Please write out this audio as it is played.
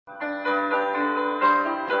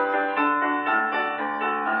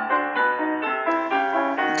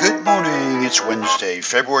Good morning. It's Wednesday,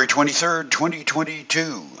 February 23rd,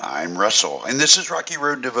 2022. I'm Russell, and this is Rocky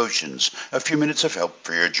Road Devotions, a few minutes of help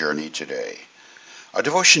for your journey today. Our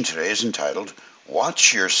devotion today is entitled,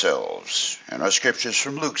 Watch Yourselves, and our scripture is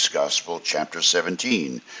from Luke's Gospel, chapter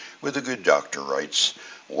 17, where the good doctor writes,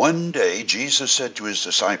 One day Jesus said to his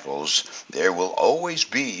disciples, There will always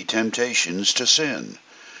be temptations to sin,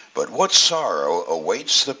 but what sorrow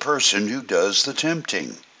awaits the person who does the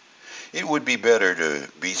tempting? It would be better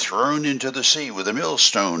to be thrown into the sea with a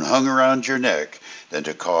millstone hung around your neck than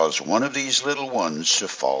to cause one of these little ones to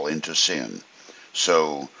fall into sin.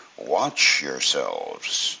 So, watch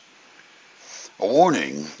yourselves. A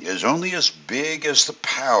warning is only as big as the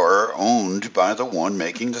power owned by the one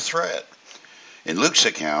making the threat. In Luke's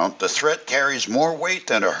account, the threat carries more weight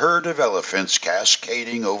than a herd of elephants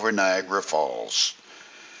cascading over Niagara Falls.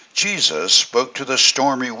 Jesus spoke to the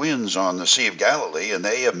stormy winds on the Sea of Galilee, and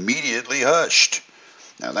they immediately hushed.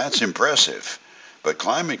 Now that's impressive, but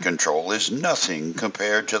climate control is nothing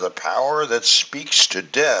compared to the power that speaks to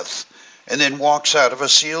death and then walks out of a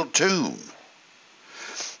sealed tomb.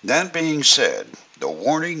 That being said, the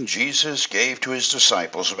warning Jesus gave to his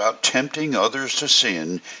disciples about tempting others to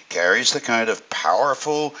sin carries the kind of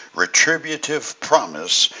powerful, retributive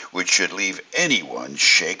promise which should leave anyone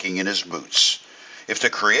shaking in his boots. If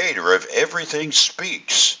the Creator of everything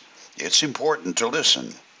speaks, it's important to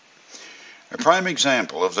listen. A prime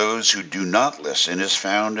example of those who do not listen is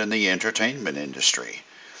found in the entertainment industry.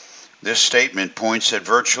 This statement points at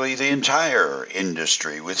virtually the entire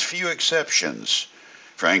industry, with few exceptions.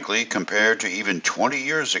 Frankly, compared to even 20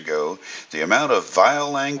 years ago, the amount of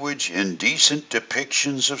vile language, indecent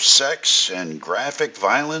depictions of sex, and graphic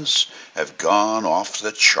violence have gone off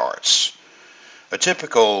the charts. A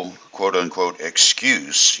typical quote-unquote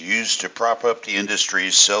excuse used to prop up the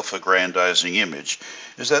industry's self-aggrandizing image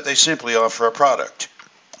is that they simply offer a product.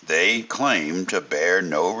 They claim to bear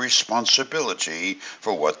no responsibility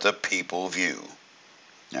for what the people view.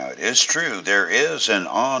 Now, it is true there is an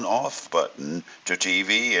on-off button to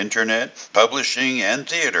TV, internet, publishing, and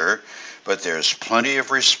theater, but there's plenty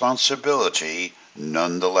of responsibility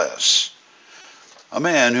nonetheless. A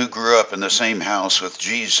man who grew up in the same house with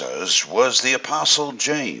Jesus was the Apostle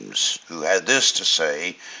James, who had this to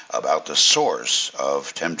say about the source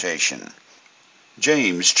of temptation.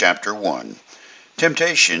 James chapter 1.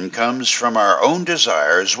 Temptation comes from our own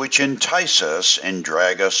desires which entice us and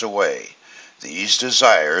drag us away. These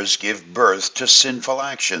desires give birth to sinful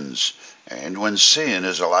actions, and when sin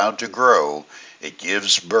is allowed to grow, it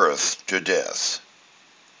gives birth to death.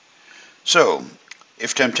 So,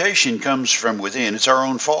 if temptation comes from within, it's our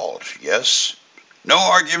own fault, yes? No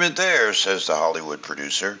argument there, says the Hollywood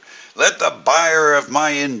producer. Let the buyer of my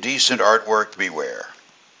indecent artwork beware.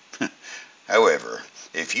 However,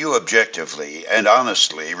 if you objectively and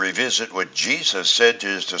honestly revisit what Jesus said to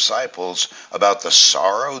his disciples about the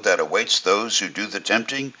sorrow that awaits those who do the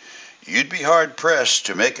tempting, you'd be hard-pressed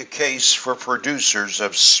to make a case for producers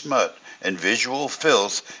of smut and visual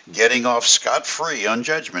filth getting off scot-free on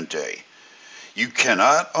Judgment Day. You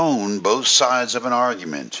cannot own both sides of an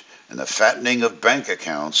argument, and the fattening of bank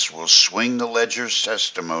accounts will swing the ledger's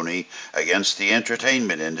testimony against the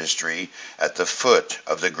entertainment industry at the foot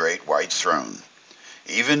of the great white throne.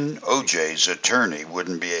 Even O.J.'s attorney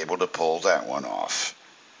wouldn't be able to pull that one off.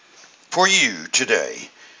 For you today,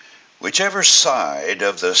 whichever side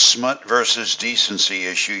of the smut versus decency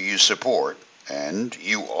issue you support, and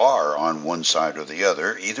you are on one side or the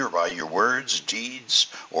other, either by your words, deeds,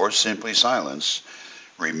 or simply silence,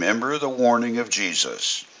 remember the warning of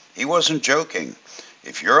Jesus. He wasn't joking.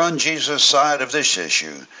 If you're on Jesus' side of this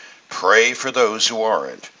issue, pray for those who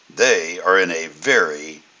aren't. They are in a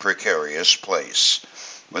very precarious place.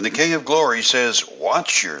 When the King of Glory says,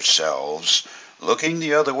 watch yourselves, looking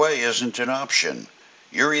the other way isn't an option.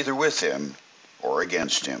 You're either with him or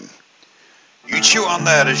against him. You chew on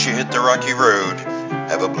that as you hit the rocky road.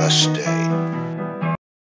 Have a blessed day.